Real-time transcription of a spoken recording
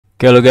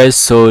Okay, hello guys,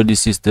 so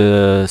this is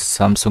the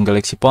Samsung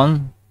Galaxy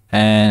Phone,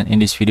 and in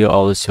this video I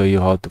will show you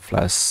how to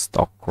flash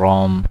stock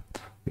ROM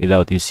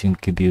without using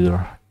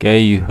computer. Okay,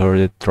 you heard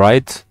it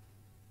right.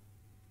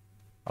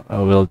 I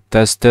will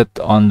test it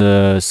on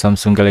the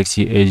Samsung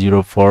Galaxy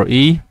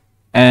A04e,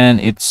 and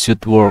it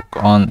should work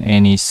on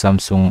any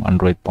Samsung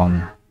Android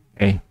phone.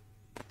 Okay,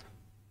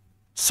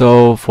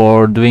 so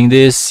for doing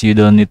this you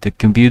don't need a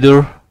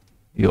computer,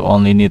 you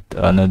only need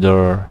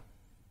another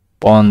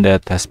phone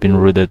that has been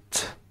rooted.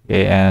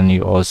 Okay, and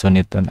you also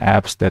need an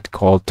apps that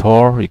called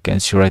Tor. You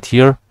can see right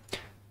here.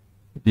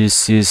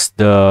 This is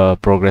the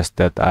progress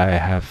that I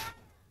have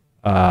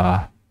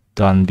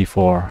done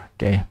before.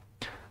 Okay,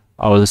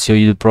 I will show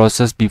you the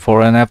process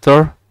before and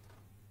after.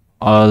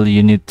 All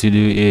you need to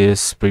do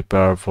is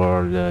prepare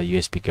for the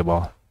USB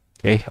cable.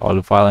 Okay, all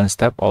the file and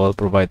step I will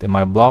provide in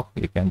my blog.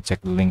 You can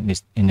check the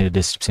link in the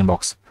description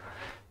box.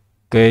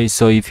 Okay,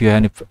 so if you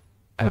have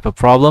a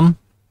problem,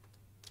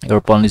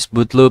 your phone is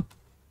boot loop,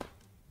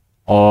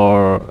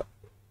 or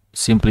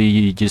simply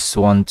you just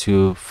want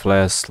to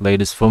flash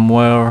latest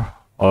firmware,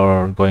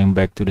 or going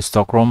back to the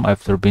stock ROM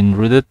after being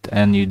rooted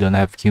and you don't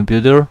have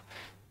computer,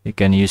 you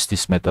can use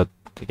this method.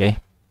 Okay,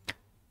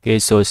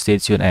 so stay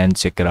tuned and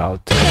check it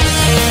out.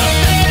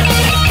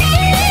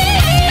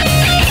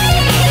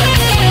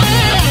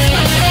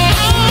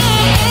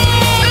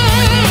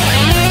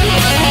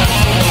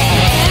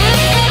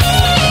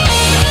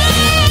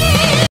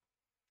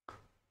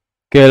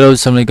 Okay, hello,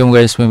 assalamualaikum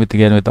guys, we meet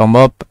again with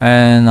Bob,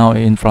 and now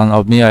in front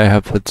of me I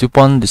have a two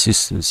phone. This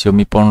is the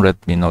Xiaomi Phone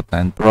Redmi Note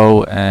 9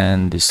 Pro,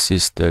 and this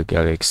is the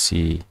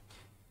Galaxy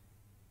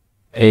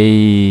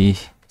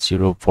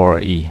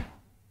A04e.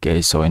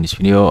 Okay, so in this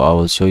video I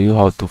will show you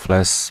how to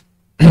flash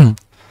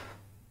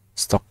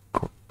stock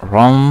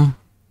ROM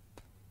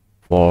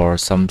for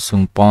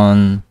Samsung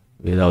phone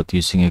without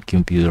using a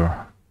computer.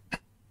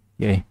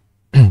 Okay.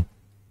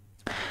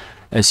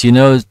 As you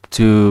know,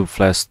 to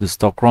flash the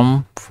stock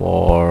ROM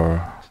for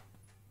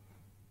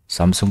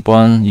Samsung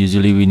phone,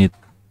 usually we need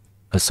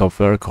a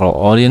software called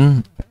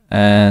Odin,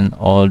 and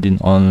Odin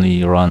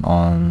only run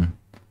on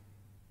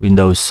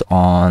Windows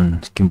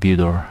on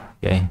computer.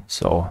 Okay,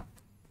 so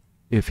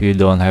if you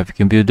don't have a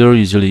computer,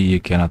 usually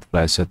you cannot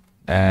flash it,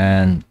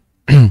 and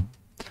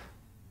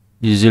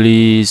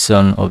usually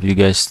some of you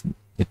guys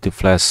need to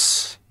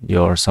flash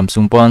your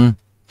Samsung phone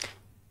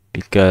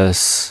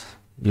because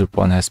your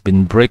phone has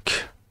been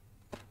brick,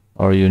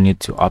 or you need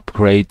to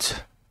upgrade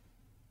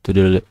to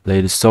the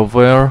latest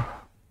software,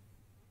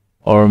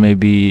 or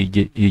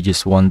maybe you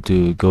just want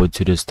to go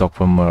to the stock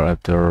firmware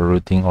after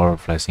rooting or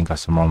flashing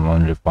custom ROM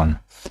on your phone.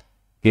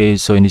 Okay,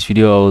 so in this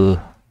video I will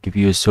give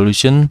you a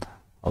solution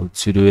how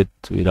to do it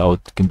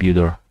without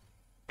computer.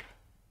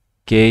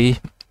 Okay,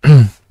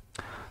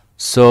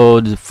 so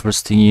the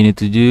first thing you need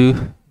to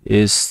do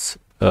is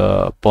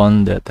a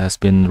phone that has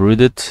been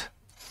rooted.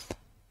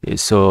 Okay,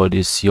 so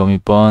this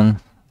Xiaomi phone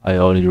I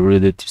already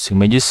rooted using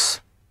Magisk.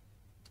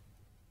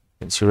 You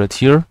can see right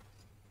here.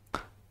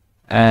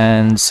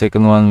 And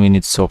second one, we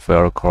need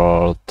software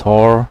called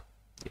Tor.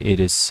 It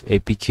is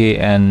APK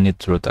and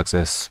need root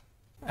access.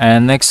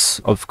 And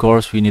next, of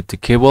course, we need the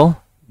cable.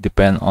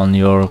 Depend on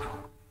your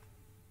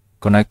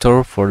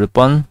connector for the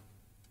phone.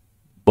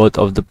 Both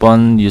of the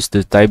phone use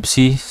the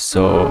Type-C,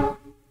 so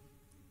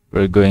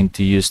we're going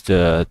to use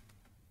the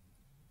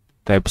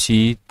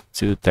Type-C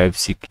to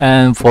Type-C.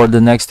 And for the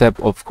next step,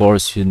 of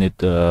course, you need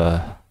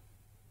the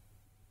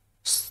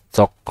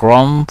stock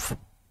ROM,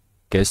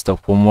 okay,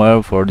 stock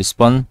firmware for this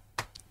phone.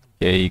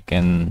 Okay, you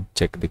can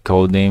check the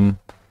code name,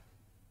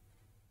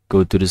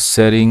 go to the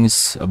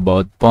settings,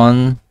 about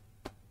phone,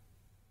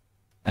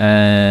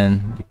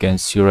 and you can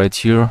see right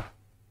here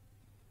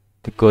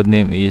the code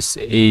name is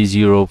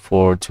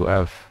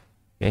A042F.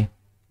 Okay,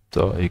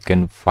 so you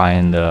can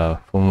find the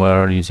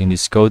firmware using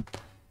this code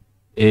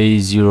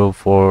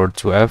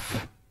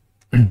A042F.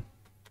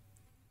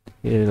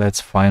 Okay, let's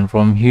find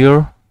from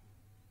here.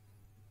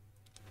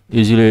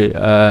 Usually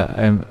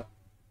I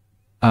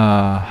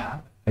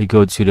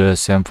go to the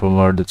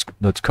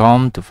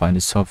samfirmware.com to find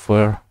the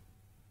software.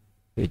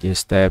 You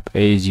just type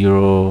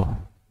A0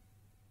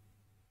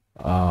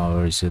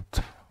 where is it,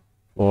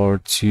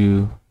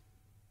 42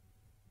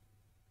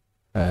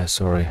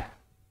 sorry,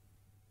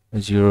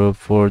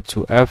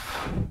 042F.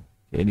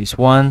 Okay, this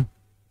one.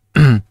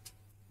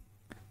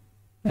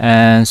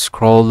 And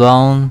scroll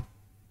down.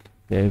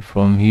 Okay,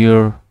 from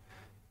here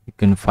you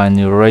can find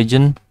your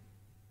region.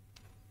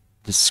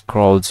 Just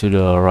scroll to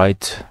the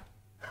right.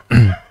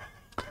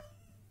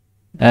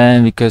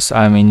 And because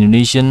I'm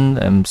Indonesian,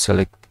 I'm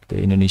select the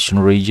Indonesian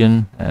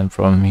region, and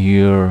from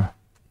here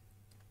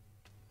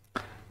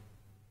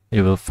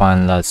you will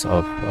find lots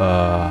of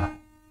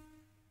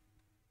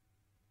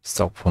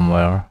stock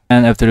firmware.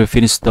 And after you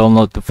finish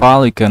download the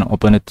file, you can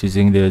open it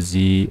using the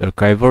Z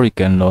archiver. You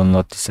can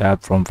download this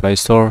app from Play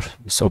Store.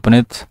 Just open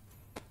it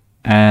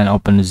and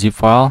open the zip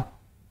file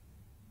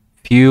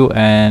view,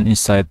 and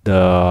inside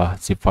the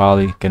zip file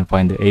you can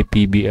find the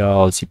AP,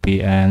 BL,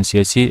 CP, and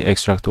CSC.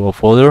 Extract to a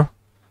folder,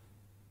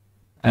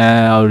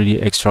 and I already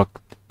extract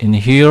in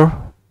here.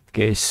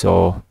 Okay,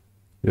 so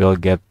you will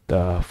get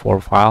the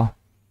 4 file,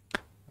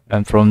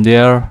 and from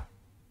there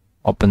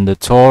open the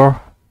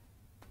Tor,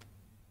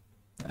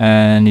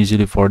 and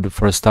usually for the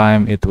first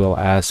time it will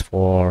ask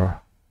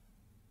for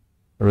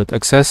root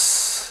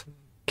access.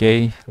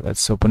 Okay,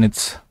 let's open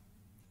it.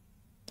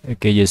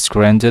 Okay, just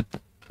grant it.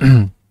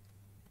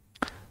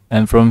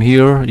 And from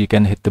here you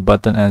can hit the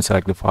button and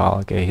select the file.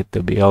 Okay, hit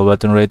the BL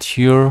button right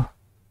here,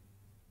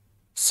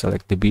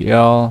 select the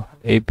BL,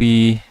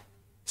 AP,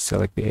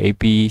 select the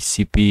AP,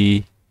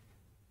 CP,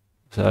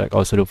 select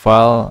also the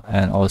file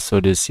and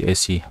also the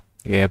CSC.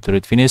 Okay, after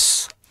it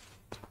finish,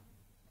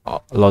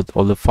 load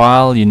all the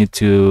file. You need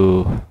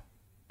to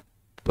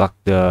plug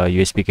the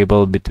USB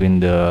cable between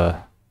the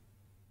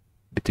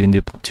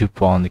 2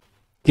 phone.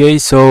 Okay,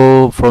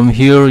 so from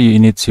here you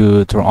need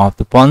to turn off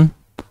the phone,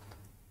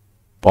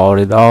 power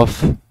it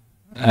off,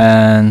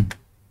 and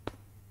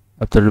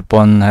after the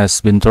phone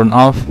has been turned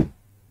off,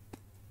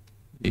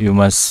 you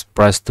must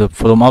press the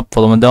volume up,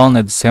 volume down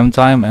at the same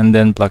time, and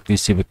then plug the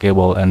USB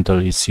cable until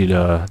you see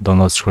the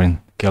download screen.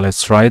 Okay,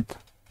 let's try it.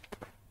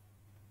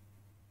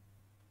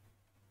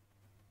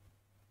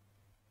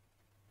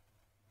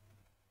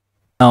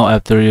 Now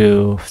after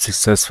you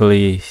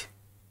successfully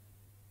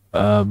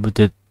boot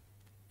it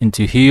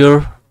into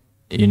here,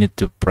 you need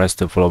to press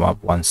the volume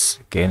up once.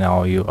 Okay,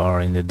 now you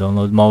are in the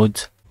download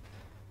mode.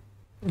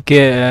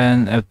 Okay,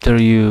 and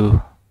after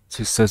you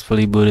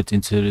successfully boot it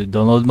into the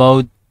download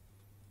mode,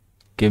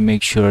 okay,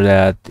 make sure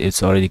that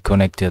it's already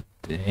connected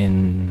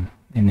in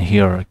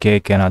here. Okay, I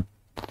cannot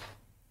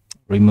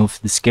remove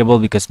this cable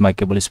because my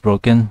cable is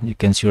broken. You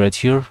can see right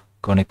here,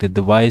 connected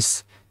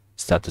device,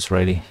 status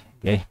ready.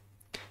 Okay,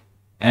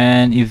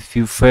 and if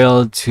you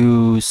fail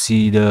to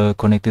see the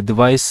connected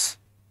device,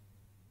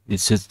 you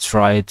should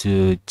try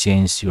to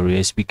change your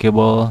USB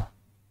cable,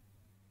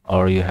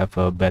 or you have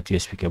a bad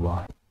USB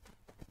cable.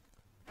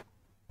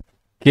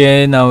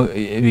 Okay, now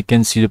we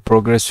can see the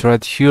progress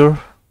right here.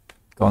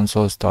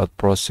 Console start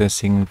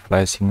processing,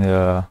 flashing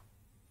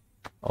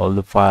all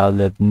the file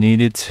that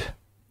needed,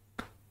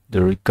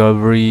 the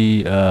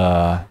recovery,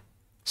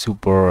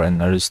 super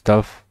and other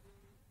stuff.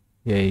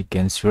 Yeah, you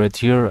can see right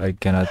here. I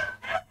cannot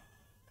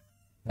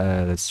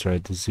let's try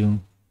to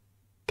zoom.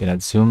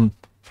 Cannot zoom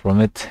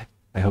from it.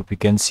 I hope you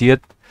can see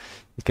it.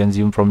 You can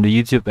zoom from the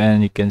YouTube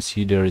and you can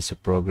see there is a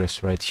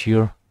progress right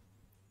here.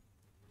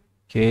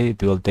 Okay,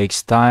 it will take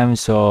time,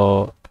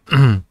 so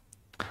I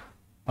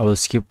will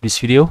skip this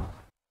video.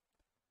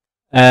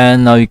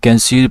 And now you can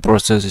see the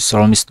process is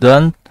almost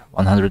done,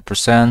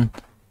 100%,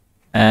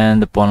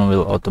 and the phone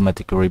will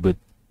automatically reboot.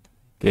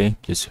 Okay,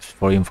 just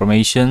for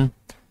information,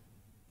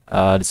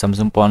 the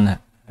Samsung phone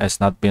has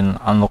not been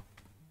unlocked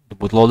the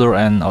bootloader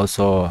and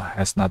also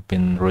has not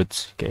been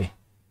root. Okay,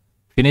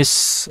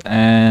 finish,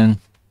 and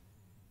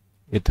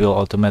it will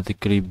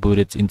automatically boot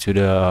it into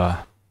the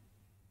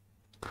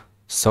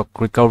stock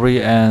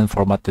recovery and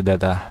format the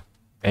data.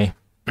 Okay.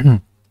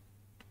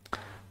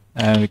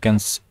 And we can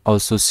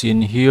also see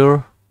in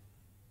here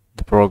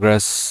the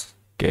progress.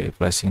 Okay,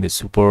 flashing the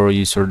super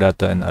user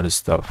data and other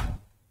stuff.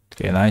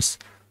 Okay, nice.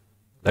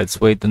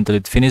 Let's wait until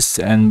it finishes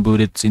and boot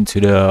it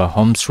into the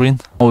home screen.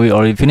 Oh, we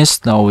already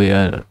finished. Now we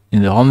are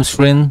in the home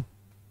screen.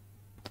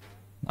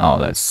 Now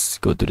let's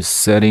go to the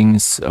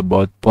settings,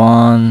 about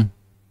phone.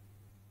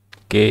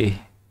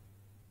 Okay,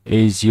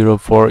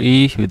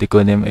 A04E with the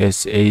code name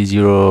is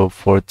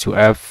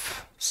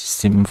A042F,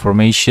 system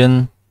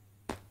information.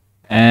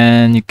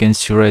 And you can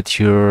see right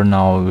here,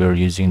 now we're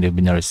using the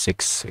binary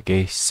 6.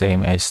 Okay,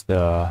 same as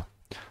the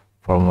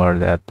firmware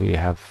that we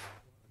have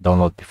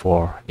downloaded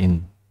before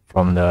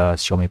from the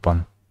Xiaomi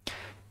Phone.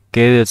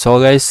 Okay, that's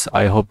all guys.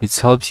 I hope it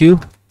helps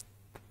you.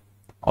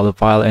 All the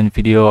file and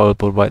video I will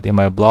provide in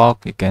my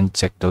blog. You can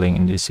check the link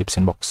in the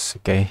description box.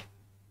 Okay,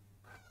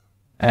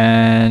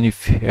 and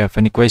if you have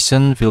any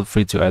question, feel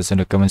free to ask in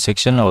the comment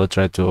section. I will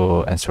try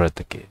to answer it.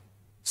 Okay,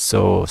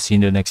 so see you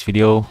in the next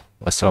video.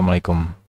 Wassalamualaikum.